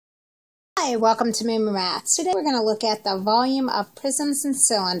Hi, welcome to Moo Maths. Today we're going to look at the volume of prisms and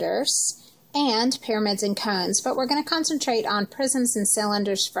cylinders and pyramids and cones, but we're going to concentrate on prisms and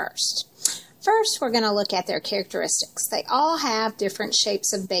cylinders first. First, we're going to look at their characteristics. They all have different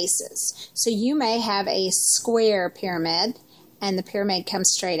shapes of bases. So you may have a square pyramid and the pyramid comes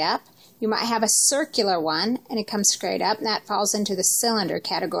straight up. You might have a circular one and it comes straight up, and that falls into the cylinder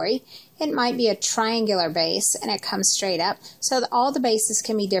category. It might be a triangular base and it comes straight up, so that all the bases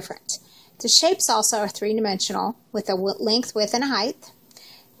can be different. The shapes also are three-dimensional with a length, width, and a height.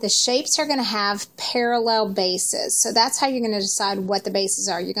 The shapes are going to have parallel bases, so that's how you're going to decide what the bases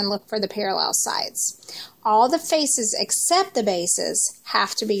are. You're going to look for the parallel sides. All the faces except the bases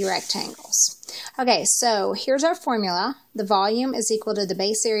have to be rectangles. Okay, so here's our formula. The volume is equal to the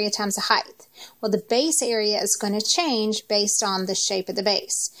base area times the height. Well, the base area is going to change based on the shape of the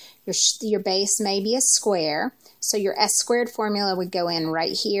base. Your base may be a square, so your S squared formula would go in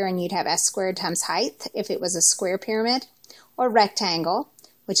right here, and you'd have S squared times height if it was a square pyramid, or rectangle,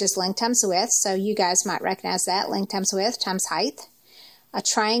 which is length times width, so you guys might recognize that, length times width times height. A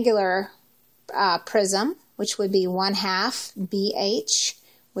triangular prism, which would be 1/2 BH,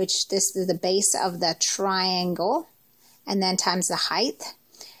 which this is the base of the triangle, and then times the height.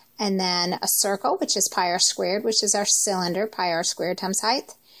 And then a circle, which is pi r squared, which is our cylinder, pi r squared times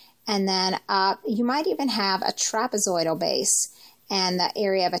height. And then you might even have a trapezoidal base, and the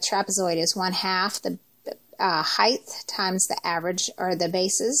area of a trapezoid is 1/2 the height times the average, or the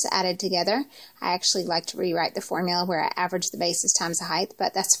bases added together. I actually like to rewrite the formula where I average the bases times the height,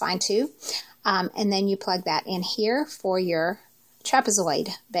 but that's fine too. And then you plug that in here for your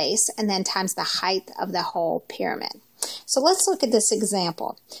trapezoid base, and then times the height of the whole pyramid. So let's look at this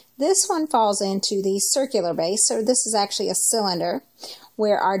example. This one falls into the circular base, so this is actually a cylinder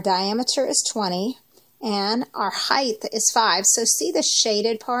where our diameter is 20 and our height is 5. So see the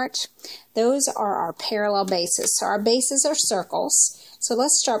shaded part? Those are our parallel bases. So our bases are circles. So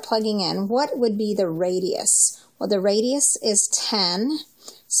let's start plugging in. What would be the radius? Well, the radius is 10.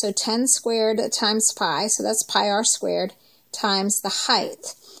 So 10 squared times pi, so that's pi r squared, times the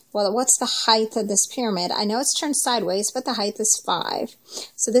height. Well, what's the height of this pyramid? I know it's turned sideways, but the height is 5.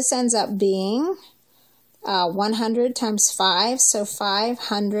 So this ends up being 100 times 5, so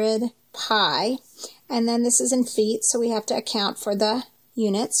 500 pi. And then this is in feet, so we have to account for the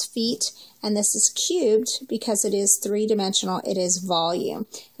units, feet. And this is cubed because it is three-dimensional, it is volume.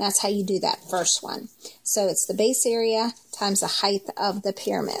 That's how you do that first one. So it's the base area times the height of the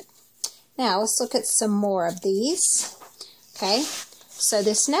pyramid. Now let's look at some more of these. Okay, so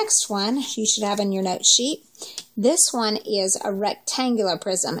this next one you should have in your note sheet. This one is a rectangular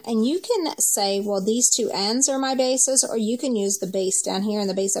prism, and you can say, well, these two ends are my bases, or you can use the base down here and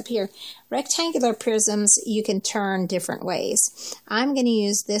the base up here. Rectangular prisms you can turn different ways. I'm going to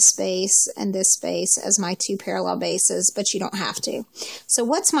use this base and this base as my two parallel bases, but you don't have to. So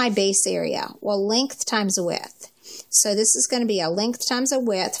what's my base area? Well, length times width. So this is going to be a length times a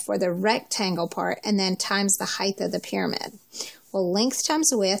width for the rectangle part, and then times the height of the pyramid. Well, length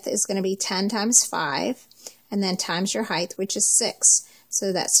times width is going to be 10 times 5, and then times your height, which is 6.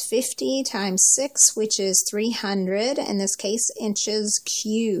 So that's 50 times 6, which is 300, in this case, inches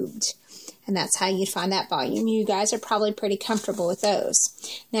cubed. And that's how you'd find that volume. You guys are probably pretty comfortable with those.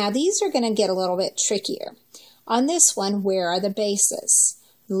 Now, these are going to get a little bit trickier. On this one, where are the bases?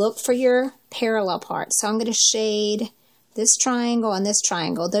 Look for your parallel part. So I'm going to shade this triangle and this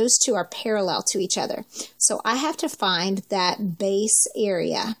triangle. Those two are parallel to each other. So I have to find that base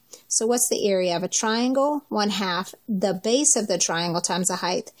area. So what's the area of a triangle? 1/2 the base of the triangle times the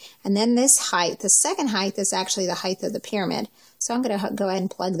height. And then this height, the second height, is actually the height of the pyramid. So I'm going to go ahead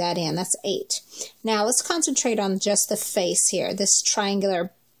and plug that in. That's 8. Now let's concentrate on just the face here, this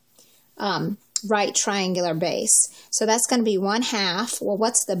triangular, right triangular base. So that's going to be 1/2. Well,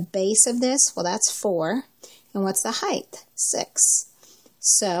 what's the base of this? Well, that's 4. And what's the height? 6.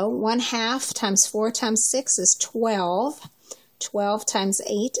 So 1/2 times 4 times 6 is 12. 12 times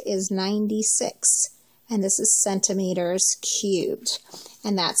 8 is 96. And this is centimeters cubed.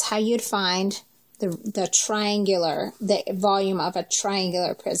 And that's how you'd find the volume of a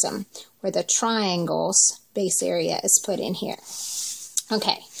triangular prism, where the triangle's base area is put in here.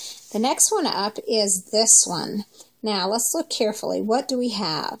 Okay, the next one up is this one. Now let's look carefully. What do we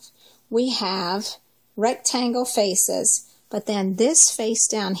have? We have rectangle faces, but then this face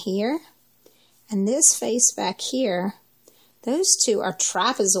down here and this face back here, those two are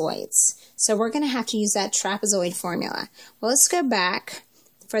trapezoids. So we're going to have to use that trapezoid formula. Well, let's go back.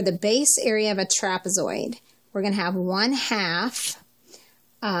 For the base area of a trapezoid, we're going to have 1/2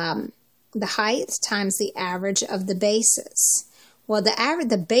 the height times the average of the bases. Well,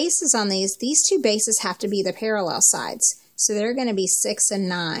 the bases on these two bases have to be the parallel sides. So they're going to be 6 and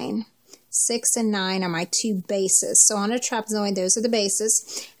 9. 6 and 9 are my two bases. So on a trapezoid, those are the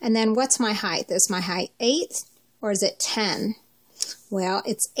bases. And then what's my height? Is my height 8 or is it 10? Well,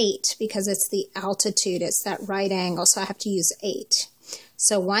 it's 8 because it's the altitude. It's that right angle, so I have to use 8.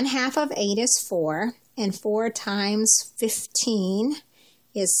 So 1/2 of 8 is 4, and 4 times 15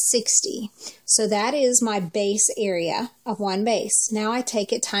 is 60. So that is my base area of one base. Now I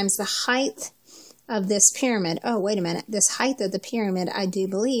take it times the height of this pyramid. Oh, wait a minute. This height of the pyramid, I do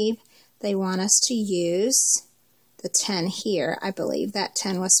believe they want us to use the 10 here. I believe that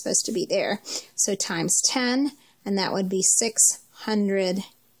 10 was supposed to be there. So times 10, and that would be 600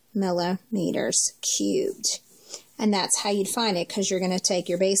 millimeters cubed. And that's how you'd find it, because you're going to take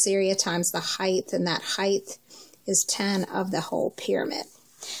your base area times the height, and that height is 10 of the whole pyramid.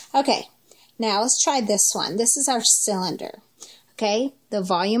 Okay, now let's try this one. This is our cylinder. Okay, the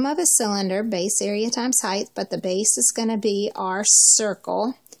volume of a cylinder, base area times height, but the base is going to be our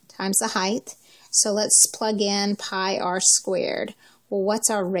circle times the height. So let's plug in pi r squared. Well, what's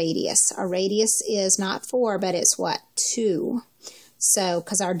our radius? Our radius is not 4, but it's what? 2. So,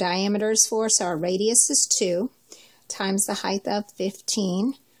 because our diameter is 4, so our radius is 2 times the height of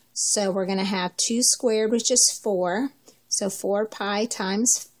 15. So we're going to have 2 squared, which is 4. So 4 pi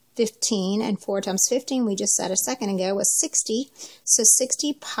times 15, and 4 times 15, we just said a second ago, was 60. So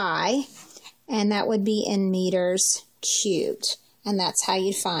 60 pi, and that would be in meters cubed. And that's how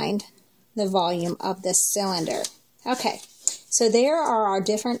you find the volume of the cylinder. Okay, so there are our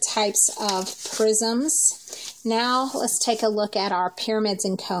different types of prisms. Now let's take a look at our pyramids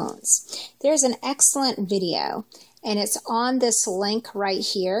and cones. There's an excellent video, and it's on this link right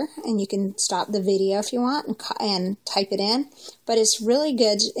here, and you can stop the video if you want and type it in. But it's really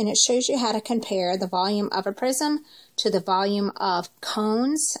good, and it shows you how to compare the volume of a prism to the volume of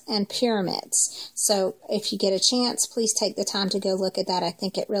cones and pyramids. So if you get a chance, please take the time to go look at that. I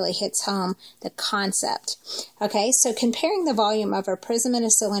think it really hits home the concept. Okay, so comparing the volume of a prism and a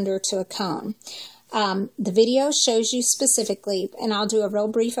cylinder to a cone. The video shows you specifically, and I'll do a real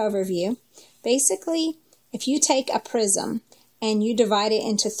brief overview. Basically, if you take a prism and you divide it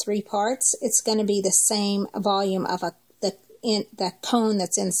into 3 parts, it's going to be the same volume of the cone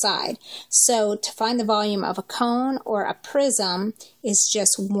that's inside. So to find the volume of a cone or a prism is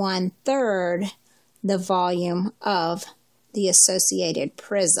just 1/3 the volume of the associated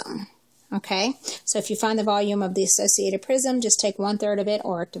prism. Okay, so if you find the volume of the associated prism, just take 1/3 of it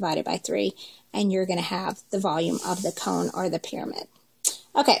or divide it by 3, and you're going to have the volume of the cone or the pyramid.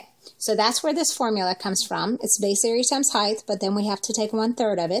 Okay, so that's where this formula comes from. It's base area times height, but then we have to take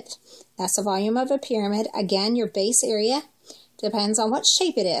 1/3 of it. That's the volume of a pyramid. Again, your base area depends on what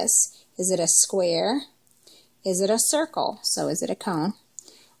shape it is. Is it a square? Is it a circle? So is it a cone?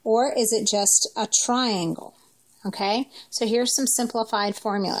 Or is it just a triangle? Okay, so here's some simplified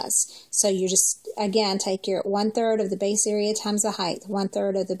formulas. So you just, again, take your 1/3 of the base area times the height,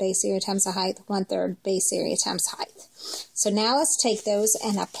 1/3 of the base area times the height, 1/3 base area times height. So now let's take those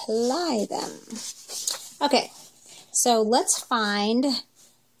and apply them. Okay, so let's find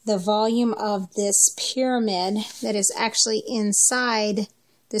the volume of this pyramid that is actually inside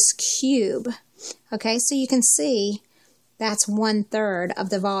this cube. Okay, so you can see that's 1/3 of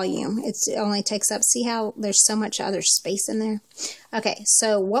the volume. It only takes up, see how there's so much other space in there? Okay,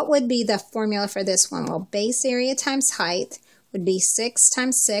 so what would be the formula for this one? Well, base area times height would be 6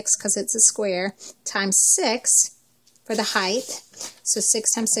 times 6, because it's a square, times 6 for the height. So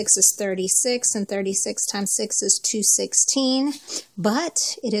 6 times 6 is 36, and 36 times 6 is 216,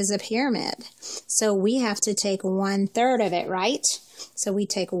 but it is a pyramid. So we have to take 1/3 of it, right? So we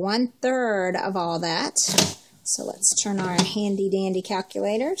take 1/3 of all that. So let's turn on our handy-dandy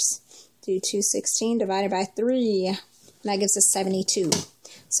calculators. Do 216 divided by 3, and that gives us 72.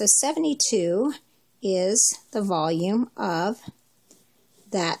 So 72 is the volume of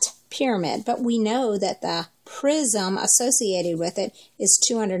that pyramid, but we know that the prism associated with it is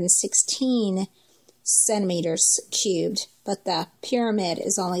 216 centimeters cubed, but the pyramid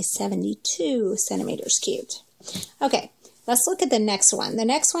is only 72 centimeters cubed. Okay, let's look at the next one. The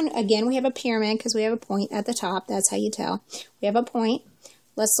next one, again, we have a pyramid because we have a point at the top. That's how you tell. We have a point.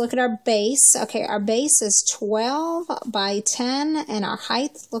 Let's look at our base. Okay, our base is 12 by 10, and our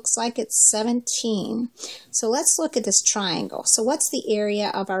height looks like it's 17. So let's look at this triangle. So what's the area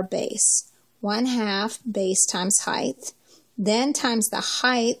of our base? 1/2 base times height, then times the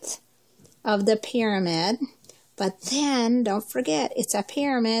height of the pyramid. But then, don't forget, it's a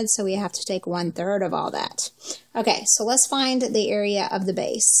pyramid, so we have to take 1/3 of all that. Okay, so let's find the area of the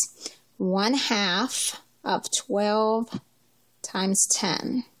base. 1/2 of 12 times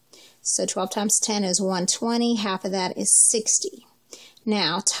 10. So 12 times 10 is 120. Half of that is 60.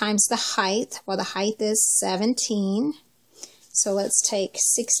 Now, times the height. Well, the height is 17. So let's take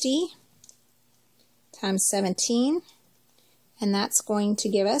 60 times 17. And that's going to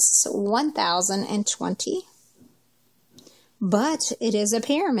give us 1,020. But it is a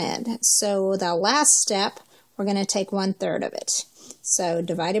pyramid. So the last step, we're going to take 1/3 of it. So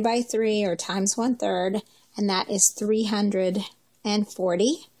divided by 3 or times 1/3, and that is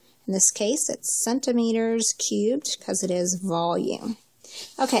 340. In this case, it's centimeters cubed because it is volume.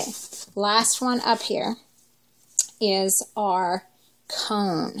 Okay, last one up here is our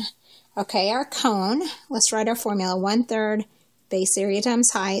cone. Okay, our cone, let's write our formula, 1/3 base area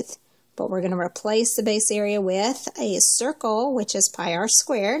times height, but we're going to replace the base area with a circle, which is pi r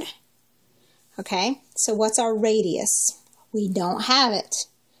squared. Okay, so what's our radius? We don't have it,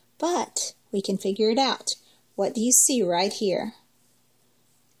 but we can figure it out. What do you see right here?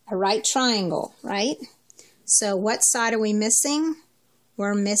 A right triangle, right? So what side are we missing?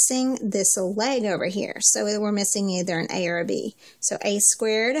 We're missing this leg over here. So we're missing either an A or a B. So a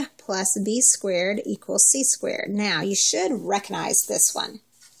squared plus b squared equals c squared. Now, you should recognize this one.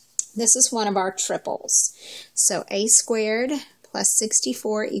 This is one of our triples. So a squared plus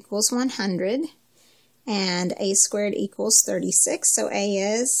 64 equals 100. And a squared equals 36. So a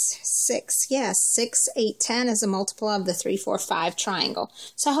is 6. Yes, 6, 8, 10 is a multiple of the 3, 4, 5 triangle.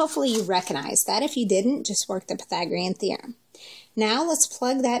 So hopefully you recognize that. If you didn't, just work the Pythagorean theorem. Now let's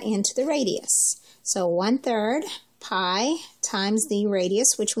plug that into the radius. So 1/3 pi times the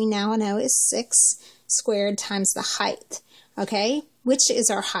radius, which we now know is 6 squared times the height. Okay, which is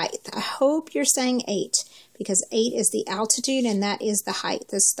our height? I hope you're saying 8, because 8 is the altitude and that is the height.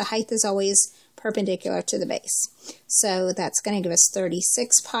 The height is always perpendicular to the base. So that's going to give us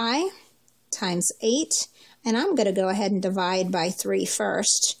 36 pi times 8. And I'm going to go ahead and divide by 3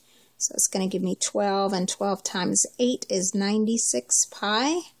 first. So it's going to give me 12, and 12 times 8 is 96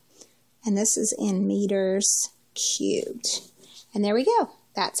 pi. And this is in meters cubed. And there we go.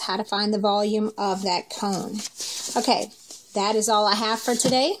 That's how to find the volume of that cone. Okay, that is all I have for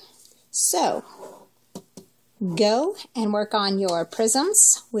today. So go and work on your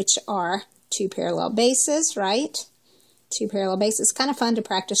prisms, which are 2 parallel bases, right? 2 parallel bases. Kind of fun to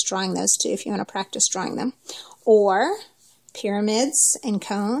practice drawing those too if you want to practice drawing them. Or pyramids and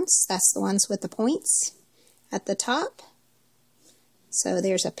cones. That's the ones with the points at the top. So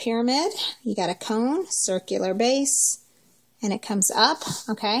there's a pyramid. You got a cone, circular base, and it comes up,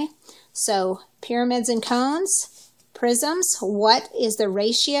 okay? So pyramids and cones, prisms, what is the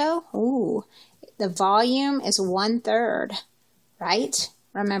ratio? Ooh, the volume is 1/3, right?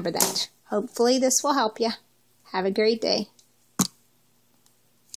 Remember that. Hopefully this will help you. Have a great day.